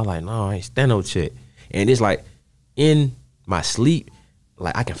case be. I was like, no, I ain't stand no check. And it's like in my sleep,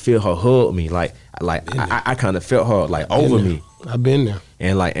 like I can feel her hug me. Like I kind of felt her like over me. I've been there.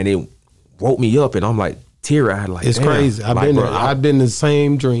 And it woke me up, and I'm like teary-eyed, like, It's damn. crazy. I've Like, been bro, there. I've been in the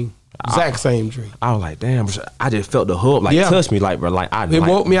same dream. Exact same dream. I was like, damn, bro, I just felt the hug, like, Yeah. touch me, like, bro, like, It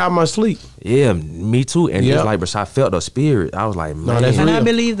woke me out of my sleep. Yeah, me too. And Yeah. it's like, bro, I felt the spirit. I was like, man. that's And I real.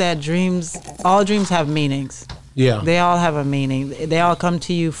 believe that all dreams have meanings. Yeah. They all have a meaning. They all come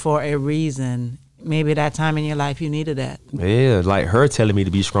to you for a reason. Maybe that time in your life you needed that. Yeah, like her telling me to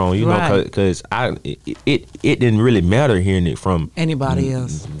be strong, you know, Right. because it didn't really matter hearing it from Anybody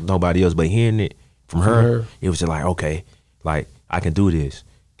else. nobody else, but hearing it from her, her. it was just like, okay, like I can do this,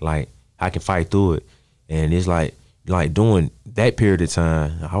 like I can fight through it, and it's like during that period of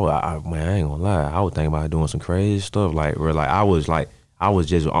time, man, I ain't gonna lie, I was thinking about doing some crazy stuff, like where I was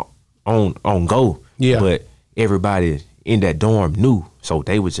just on go, Yeah. but everybody in that dorm knew, so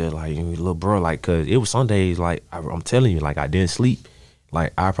they was just like, little bro, like, cause it was some days, like I'm telling you, like I didn't sleep,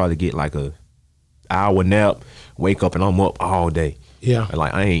 like I probably get like a hour nap, wake up and I'm up all day. Yeah. And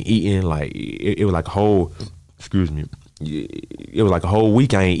like I ain't eating, like it was like a whole, excuse me, it was like a whole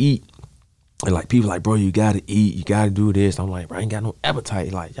week I ain't eat. And like people like, bro, you gotta eat, you gotta do this. I'm like, bro, I ain't got no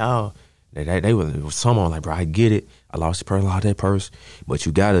appetite. Like y'all, they was someone like, bro, I get it. I lost the purse, lost that purse, but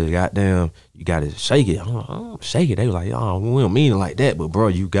you gotta shake it. I'm like, oh, shake it. They was like, oh, we don't mean it like that, but bro,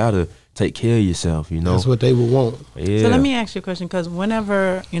 you gotta take care of yourself, you know. That's what they would want. Yeah. So let me ask you a question, because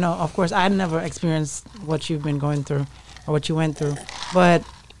whenever, of course, I never experienced what you've been going through or what you went through, but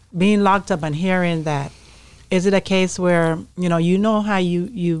being locked up and hearing that, is it a case where, you know how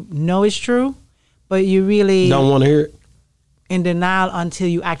you know it's true, but you really Don't want to hear it. in denial until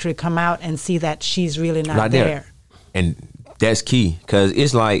you actually come out and see that she's really not Like there. that. And that's key, because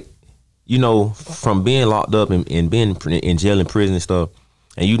it's like, from being locked up and being in jail and prison and stuff,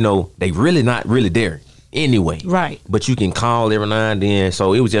 and they really not really there anyway. Right. But you can call every now and then.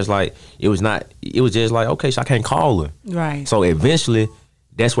 So it was just like, okay, so I can't call her. Right. So eventually,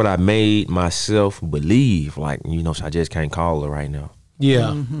 that's what I made myself believe. Like, so I just can't call her right now.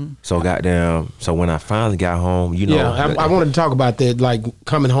 Yeah. So goddamn, so when I finally got home, I wanted to talk about that, like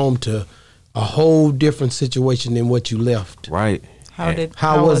coming home to a whole different situation than what you left. Right.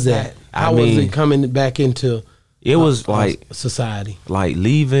 How was that? How was it coming back into it was like society? Like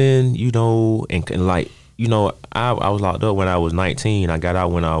leaving, and like, I was locked up when I was 19. I got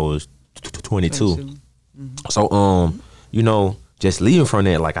out when I was 22. So, just leaving from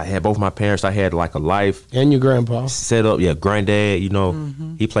that, like I had both my parents, I had like a life. And your grandpa. Set up, yeah, granddad,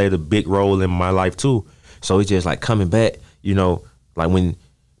 he played a big role in my life too. So it's just like coming back, like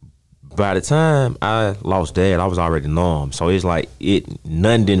by the time I lost dad, I was already numb. So it's like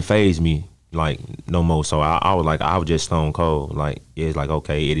nothing didn't faze me like no more. So I was just stone cold. Like it's like,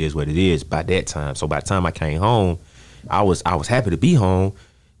 okay, it is what it is by that time. So by the time I came home, I was happy to be home,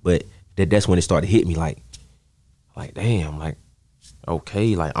 but that's when it started to hit me like damn, like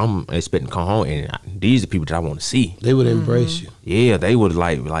okay, like I'm expecting to come home and these are the people that I want to see. They would embrace you. Yeah, they would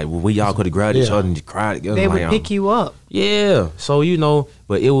like we all could have grabbed each other and just cried together. They like, would pick you up. Yeah. So,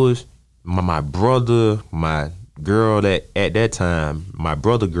 but it was my brother, my girl that at that time, my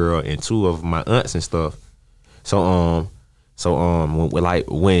brother girl and two of my aunts and stuff. So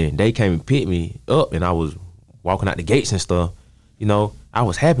when they came and picked me up and I was walking out the gates and stuff, I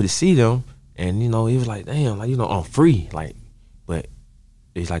was happy to see them, and it was like, damn, like I'm free, like, but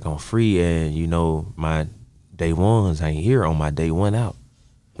it's like I'm free, and my day ones ain't here on my day one out.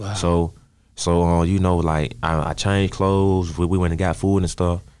 Wow. So like I changed clothes, we went and got food and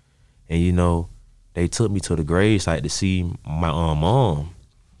stuff, and they took me to the grave site to see my mom.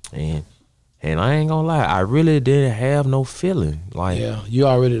 And I ain't gonna lie, I really didn't have no feeling. Like, yeah, you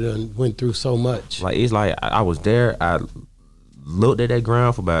already done went through so much. Like, it's like I was there. I looked at that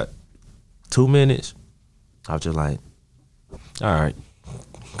ground for about 2 minutes. I was just like, all right,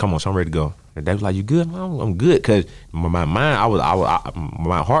 come on, so I'm ready to go. And they was like, you good? I'm good, cause my mind,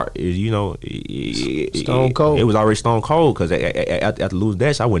 my heart is, you know, Stone cold. It was already stone cold, cause after losing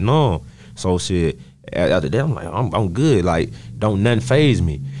that, I went numb. So shit, after that, I'm like, I'm good. Like, don't nothing faze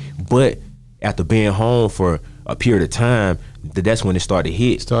me. But after being home for a period of time, that's when it started to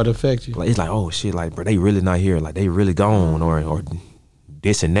hit. Started to affect you. Like, it's like, oh shit, like, bro, they really not here. Like, they really gone, or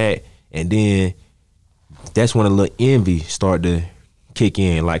this and that. And then that's when a little envy started to kick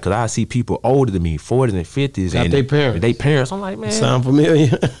in. Like, cause I see people older than me, 40s and 50s, Got and they parents. I'm like, man, Sound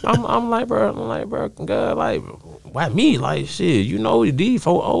familiar? I'm like, bro, God, like, why me? Like, shit, you know, these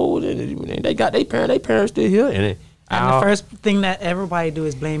folk old, and they got their parents still here. And the first thing that everybody do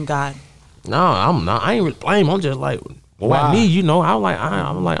is blame God. No, I'm not. I ain't really blame. I'm just like, why me? You know, I'm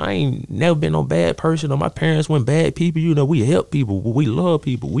like, I ain't never been no bad person. Or my parents weren't bad people. You know, we help people. We love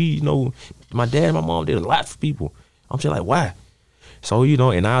people. We, you know, my dad and my mom did a lot for people. I'm just like, why? So, you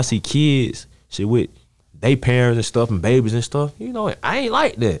know, and I see kids, shit, with they parents and stuff and babies and stuff. You know, I ain't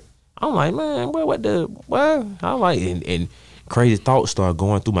like that. I'm like, man, boy, what? I'm like, and crazy thoughts start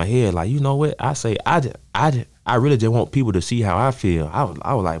going through my head. Like, you know what? I say, I really just want people to see how I feel. I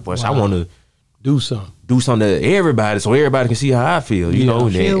was like, boy, I want to do something to everybody, so everybody can see how I feel. You know,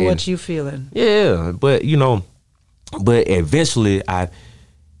 feel what you feeling. Yeah, but you know, but eventually I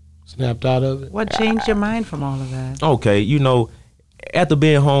snapped out of it. What changed your mind from all of that? Okay, you know, after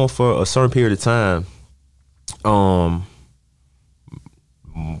being home for a certain period of time,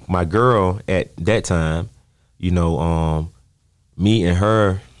 my girl at that time, you know, me and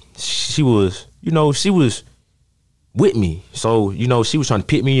her, she was with me. So, you know, she was trying to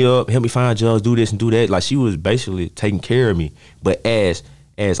pick me up, help me find jobs, do this and do that. Like, she was basically taking care of me. But as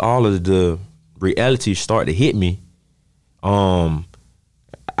all of the reality started to hit me,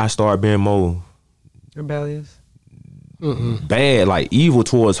 I started being more rebellious, bad, like evil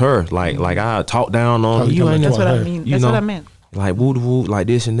towards her. Like I talked down on her. That's what I mean. That's what I meant. Like woo, like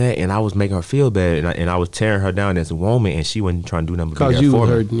this and that, and I was making her feel bad, and I was tearing her down as a woman, and she wasn't trying to do nothing but be there for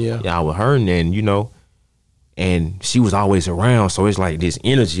me. Hurting, yeah, I was hurting, and you know, and she was always around, so it's like this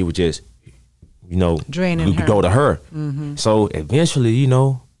energy would just, you know, draining her. Go to her. So eventually, you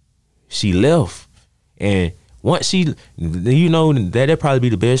know, she left, and once she, you know, that'd probably be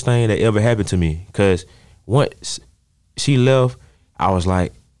the best thing that ever happened to me, because once she left, I was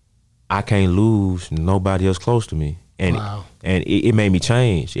like, I can't lose nobody else close to me. And and it made me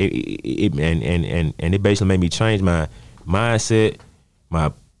change. It basically made me change my mindset,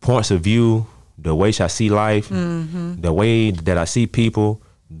 my points of view, the way I see life, the way that I see people,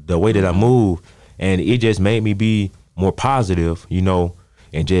 the way that I move, and it just made me be more positive, you know,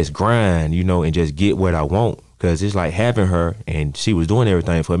 and just grind, you know, and just get what I want. Cause it's like having her, and she was doing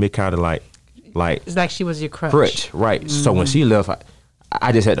everything for me. Kind of like it's like she was your crutch, right? So when she left,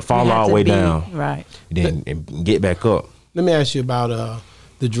 I just had to fall all the way down, right? Then and get back up. Let me ask you about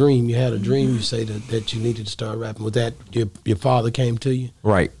the dream. You had a dream. You say that you needed to start rapping. Was that your father came to you?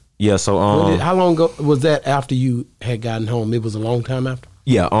 Right. Yeah. So how long ago was that? After you had gotten home, it was a long time after.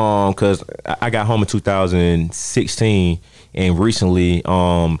 Yeah. Cause I got home in 2016, and recently,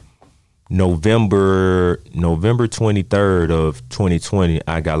 November 23rd of 2020,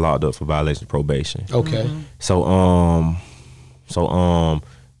 I got locked up for violation of probation. Okay. So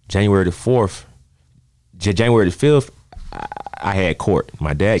January the 4th, January the 5th, I had court.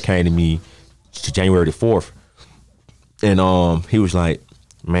 My dad came to me January the 4th, and he was like,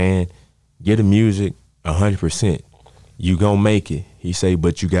 man, get the music 100%. You gonna make it. He say,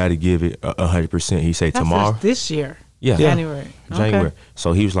 but you gotta give it 100%. He say tomorrow. That's this year. Yeah. January. Okay.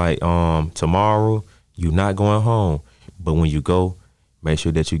 So he was like, tomorrow you're not going home, but when you go, make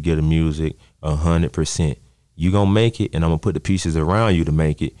sure that you get the music 100%. You gonna make it, and I'm gonna put the pieces around you to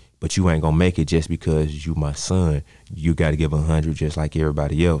make it, but you ain't gonna make it just because you my son. You gotta give 100 just like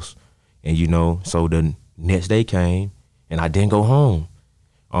everybody else. And you know, so the next day came, and I didn't go home.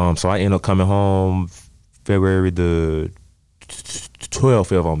 So I ended up coming home February the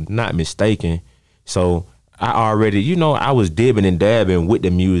 12th, if I'm not mistaken. So I already, you know, I was dibbing and dabbing with the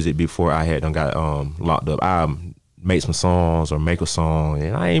music before I had done got locked up. I made some songs or make a song,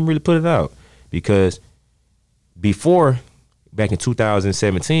 and I ain't really put it out because before, back in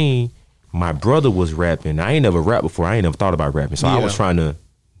 2017, my brother was rapping. I ain't never rapped before. I ain't never thought about rapping, so I was trying to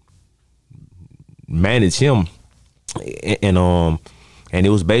manage him, and it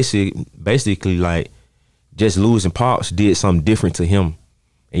was basically like just losing Pops did something different to him.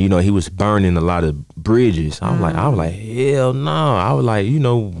 And you know, he was burning a lot of bridges. I was like, hell no. I was like, you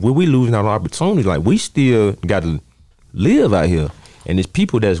know, we losing out on opportunities. Like, we still got to live out here. And there's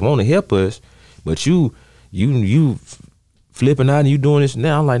people that want to help us, but you flipping out and you doing this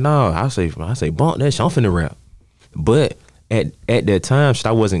now. I'm like, nah. I say bump that shit. I'm finna rap. But at that time,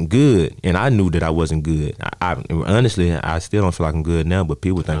 I wasn't good, and I knew that I wasn't good. I honestly, I still don't feel like I'm good now, but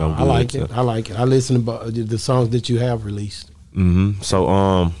people think I'm good. I like it. I listen to the songs that you have released.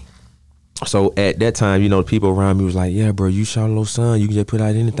 So at that time, you know, people around me was like, yeah, bro, you Shawty Lo's son, you can just put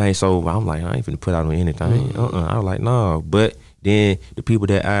out anything. So I'm like, I ain't finna put out on anything. I was like, no. But then the people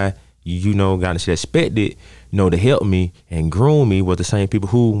that I, you know, got to expected, you know, to help me and groom me was the same people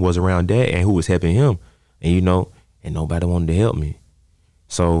who was around Dad and who was helping him. And, you know, and nobody wanted to help me.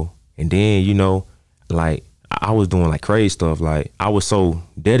 So, and then, you know, like, I was doing like crazy stuff. Like, I was so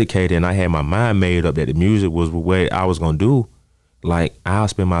dedicated and I had my mind made up that the music was what I was gonna do. Like, I'll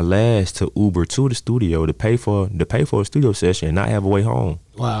spend my last to Uber to the studio to pay for a studio session and not have a way home.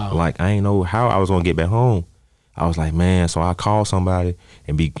 Wow. Like, I ain't know how I was gonna get back home. I was like, man, so I call somebody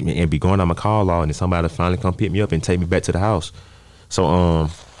and be going on my call log, and then somebody finally come pick me up and take me back to the house. So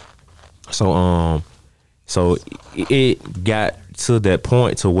it got to that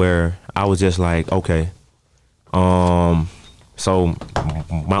point to where I was just like, okay. So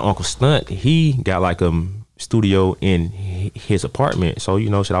my Uncle Stunt, he got like a studio in his apartment. So, you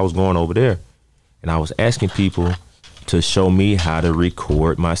know, I was going over there and I was asking people to show me how to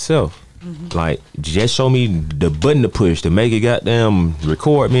record myself. Like, just show me the button to push to make it goddamn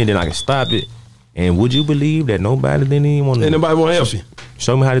record me, and then I can stop it. And would you believe that nobody didn't even want to? And nobody want to help you.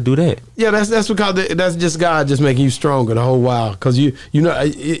 Show me how to do that. Yeah, that's because that's just God just making you stronger the whole while. Because you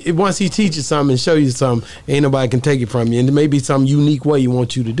know, once He teaches something and show you something, ain't nobody can take it from you. And there may be some unique way He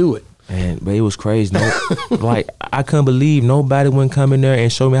wants you to do it. But it was crazy. Like, I couldn't believe nobody wouldn't come in there and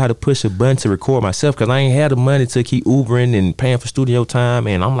show me how to push a button to record myself, because I ain't had the money to keep Ubering and paying for studio time.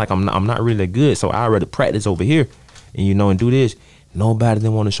 And I'm like, I'm not really that good, so I'd rather practice over here, and you know, and do this. Nobody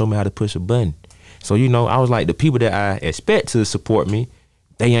didn't want to show me how to push a button. So, you know, I was like, the people that I expect to support me,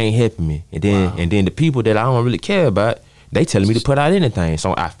 they ain't helping me. And then the people that I don't really care about, they telling me to put out anything.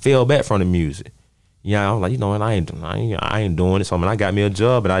 So I fell back from the music. Yeah, I was like, you know, and I ain't doing it. So, I mean, I got me a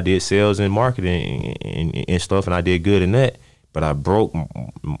job, and I did sales and marketing and stuff, and I did good in that. But I broke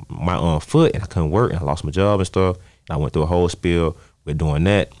my foot, and I couldn't work, and I lost my job and stuff. And I went through a whole spiel with doing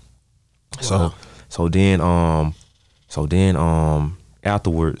that. Wow. So then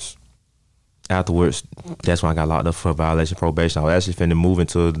afterwards, that's when I got locked up for violation of probation. I was actually finna move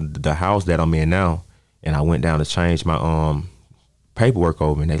into the house that I'm in now, and I went down to change my paperwork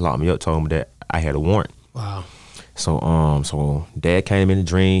over, and they locked me up, told me that I had a warrant. Wow. So Dad came in a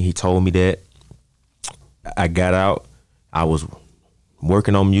dream. He told me that. I got out. I was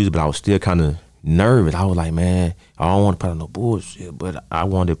working on music, but I was still kind of nervous. I was like, man, I don't want to put on no bullshit, but I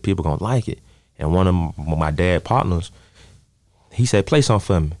wonder if people gonna like it. And one of my dad partners, he said, play something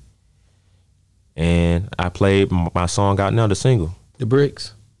for me. And I played my song out now, the single. The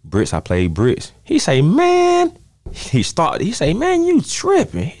Bricks. Bricks, I played Bricks. He say, man, he say, man, you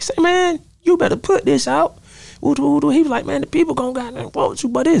tripping. He say, man, you better put this out. He was like, man, the people gonna goddamn want you,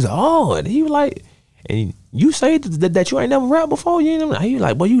 but it's hard. He was like, and you say that you ain't never rapped before? You ain't never. He was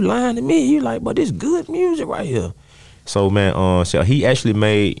like, boy, you lying to me. He was like, but this good music right here. So, man, so he actually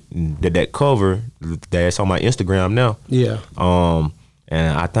made that cover that's on my Instagram now. Yeah.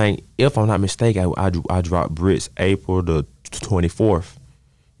 And I think, if I'm not mistaken, I dropped Bricks April the 24th.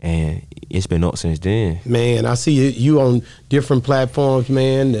 And it's been up since then. Man, I see you on different platforms,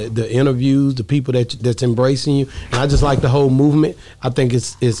 man. The interviews, the people that's embracing you, and I just like the whole movement. I think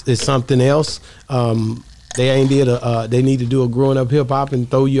it's something else. They need to do a growing up hip hop and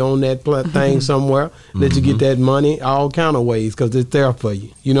throw you on that thing somewhere. Let you get that money all kind of ways, because it's there for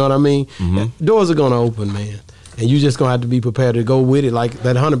you. You know what I mean? Doors are gonna open, man. And you just gonna have to be prepared to go with it. Like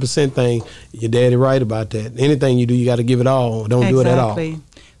that 100% thing, your daddy right about that. Anything you do, you got to give it all. Don't do it at all.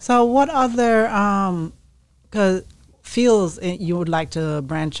 So what other fields you would like to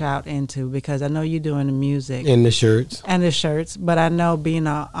branch out into? Because I know you're doing the music. And the shirts. But I know being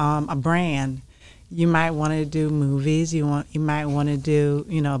a brand, you might want to do movies. You might want to do,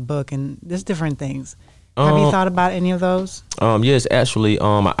 a book, and there's different things. Have you thought about any of those? Yes, actually,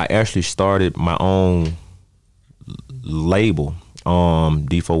 I actually started my own label,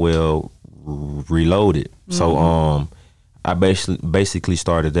 D4L Reloaded. So I basically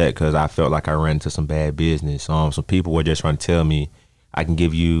started that because I felt like I ran into some bad business. Some people were just trying to tell me, I can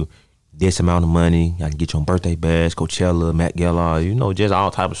give you this amount of money, I can get you on birthday bash, Coachella, Met Gala, just all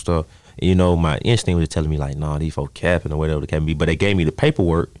type of stuff. you know, my instinct was telling me like, nah, these folks capping or whatever they can be. But they gave me the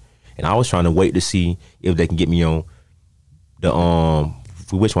paperwork, and I was trying to wait to see if they can get me on the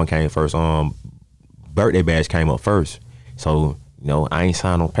which one came first. Birthday bash came up first. So, you know, I ain't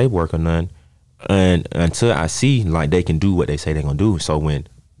signed no paperwork or nothing. And until I see like they can do what they say they're gonna do. So when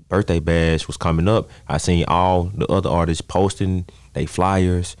birthday bash was coming up, I seen all the other artists posting they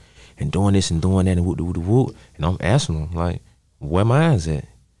flyers and doing this and doing that and whoop. And I'm asking them like, where mine's at?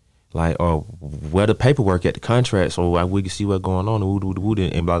 Like, or where the paperwork at the contract so we can see what's going on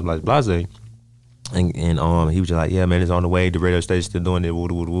and blah blah blah. And he was just like, yeah, man, it's on the way. The radio station still doing it.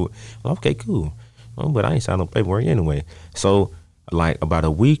 Okay, cool. But I ain't signed no paperwork anyway. So like about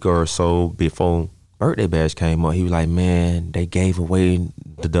a week or so before birthday bash came up, he was like, man, they gave away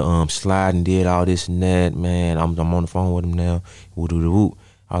the slide and did all this and that, man. I'm on the phone with him now. I was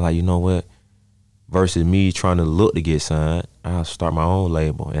like, you know what? Versus me trying to look to get signed, I'll start my own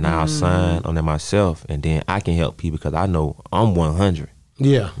label and I'll sign on it myself, and then I can help people because I know I'm 100. Yeah.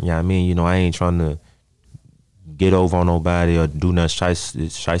 You know what I mean? You know, I ain't trying to get over on nobody or do nothing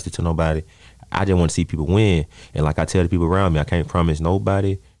shiesty to nobody. I just want to see people win. And like I tell the people around me, I can't promise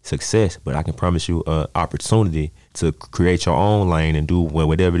nobody success, but I can promise you an opportunity to create your own lane and do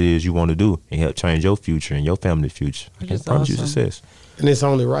whatever it is you want to do and help change your future and your family's future. I can promise you success. And it's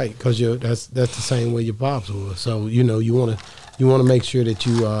only right because that's the same way your pops was. So, you know, you want to make sure that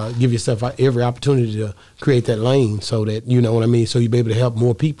you give yourself every opportunity to create that lane so that, you know what I mean, so you'll be able to help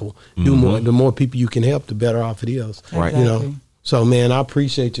more people, do more. The more people you can help, the better off it is. Right. You know. So, man, I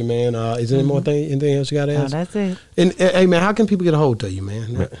appreciate you, man. Is there any more anything else you got to ask? No, that's it. And, hey, man, how can people get a hold of you,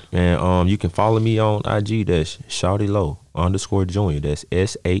 man? Man, you can follow me on IG. That's Shawty Low _Junior. That's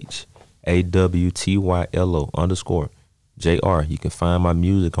SHAWTYLO _JR. You can find my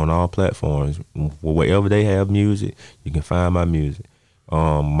music on all platforms. Wherever they have music, you can find my music.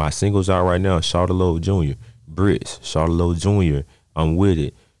 My singles out right now, Shawty Low Jr., Brits, Shawty Low Jr., I'm With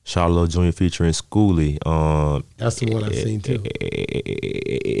It, Shawty Low Jr. featuring Swilley. That's the one I've seen too.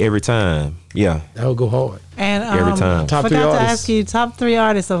 Every time, yeah. That would go hard. And every time. Top forgot 3 to artists. ask you top 3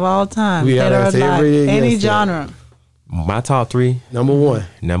 artists of all time We that gotta are ask alive, every any guest that. genre. My top 3. Number 1.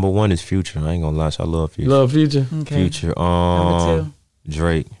 Number 1 is Future. I ain't gonna lie, I love Future. Love Future. Okay. Future. Number 2.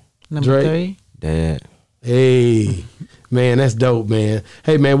 Drake. Number Drake. 3. Dad. Hey, man, that's dope, man.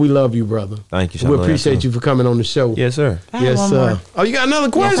 Hey, man, we love you, brother. Thank you. We appreciate you for coming on the show. Yes, sir. I have Yes, one sir. more. Oh, you got another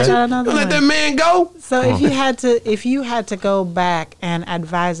question? I got another Don't let one. that man go. So if you had to go back and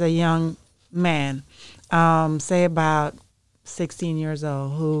advise a young man, say about 16 years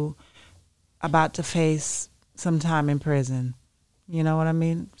old, who about to face some time in prison, you know what I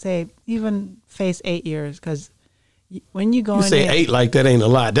mean? Say even face 8 years, because when you go You in say there, 8 like that ain't a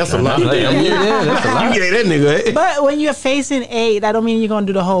lot. That's a lot. Yeah, that's a lot. You gave that nigga 8. but when you're facing 8, that don't mean you're gonna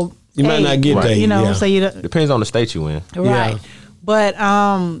do the whole. You might 8, not get that. You know, yeah. so you don't, Depends on the state you in. right. Yeah. But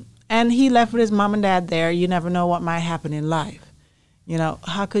and he left with his mom and dad there. You never know what might happen in life. You know,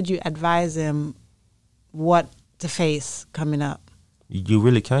 how could you advise him what to face coming up? You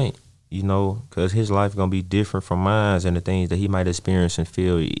really can't, you know, because his life going to be different from mine, and the things that he might experience and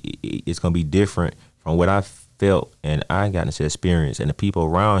feel, it's going to be different from what I felt and I got to experience. And the people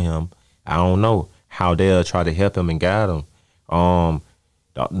around him, I don't know how they'll try to help him and guide him.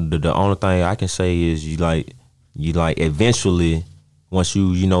 The only thing I can say is you eventually, once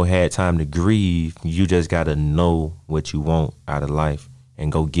you know, had time to grieve, you just got to know what you want out of life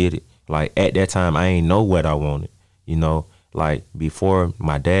and go get it. Like at that time, I ain't know what I wanted, you know. Like before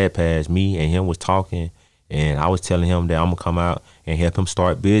my dad passed, me and him was talking, and I was telling him that I'm gonna come out and help him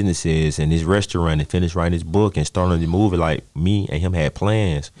start businesses and his restaurant and finish writing his book and starting the movie. Like me and him had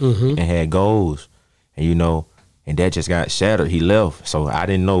plans and had goals, and you know, and that just got shattered. He left, so I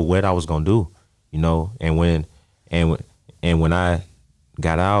didn't know what I was gonna do, you know. And when I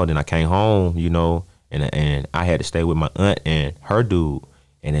got out and I came home, you know, and I had to stay with my aunt and her dude.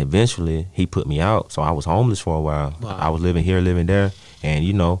 And eventually he put me out, so I was homeless for a while. Wow. I was living here, living there, and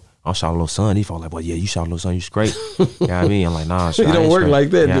you know, I'm Shawty Low son. He felt like, well, yeah, you Shawty Low son, you straight. You know what I mean? I'm like, nah, It don't work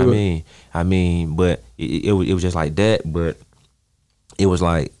like that, you know do what it? I mean, but it was just like that. But it was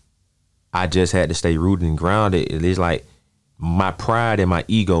like I just had to stay rooted and grounded. It's like my pride and my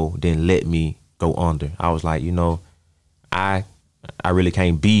ego didn't let me go under. I was like, you know, I really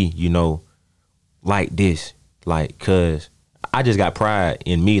can't be, you know, like this, like, cause I just got pride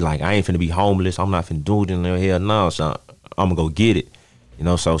in me. Like, I ain't finna be homeless. I'm not finna do it in the hell no. So I'm gonna go get it. You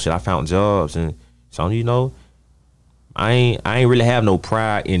know, so shit, I found jobs. And so, you know, I ain't really have no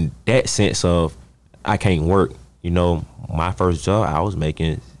pride in that sense of I can't work. You know, my first job, I was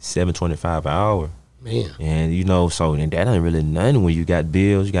making $7.25 an hour. Man. And you know, so and that ain't really nothing when you got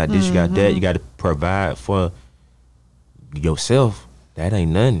bills, you got this, you got that, you got to provide for yourself. That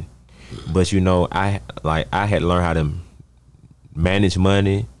ain't nothing. But you know, I had learned how to manage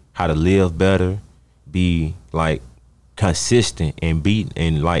money, how to live better, be like consistent,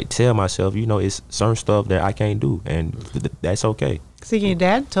 and like tell myself, you know, it's certain stuff that I can't do, and that's okay. See, your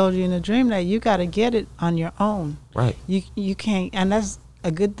dad told you in a dream that you got to get it on your own. Right. You can't, and that's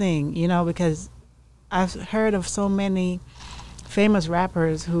a good thing, you know, because I've heard of so many famous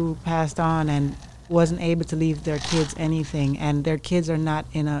rappers who passed on and wasn't able to leave their kids anything, and their kids are not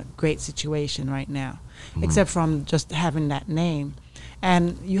in a great situation right now, except from just having that name.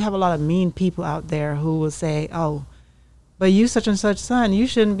 And you have a lot of mean people out there who will say, oh, but you such and such son, you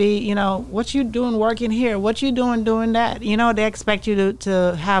shouldn't be, you know, what you doing working here? What you doing that? You know, they expect you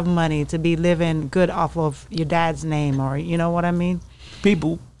to have money, to be living good off of your dad's name, or you know what I mean?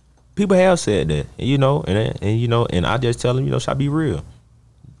 People have said that, you know, and you know, and I just tell them, you know, so I be real.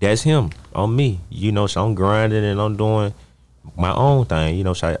 That's him on me, you know. So I'm grinding and I'm doing my own thing, you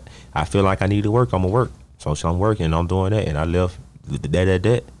know. So I feel like I need to work. I'ma work. So I'm working and I'm doing that, and I left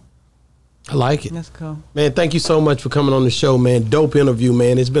that. I like it. That's cool. Man, thank you so much for coming on the show, man. Dope interview,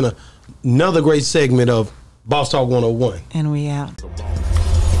 man. It's been another great segment of Boss Talk 101. And we out.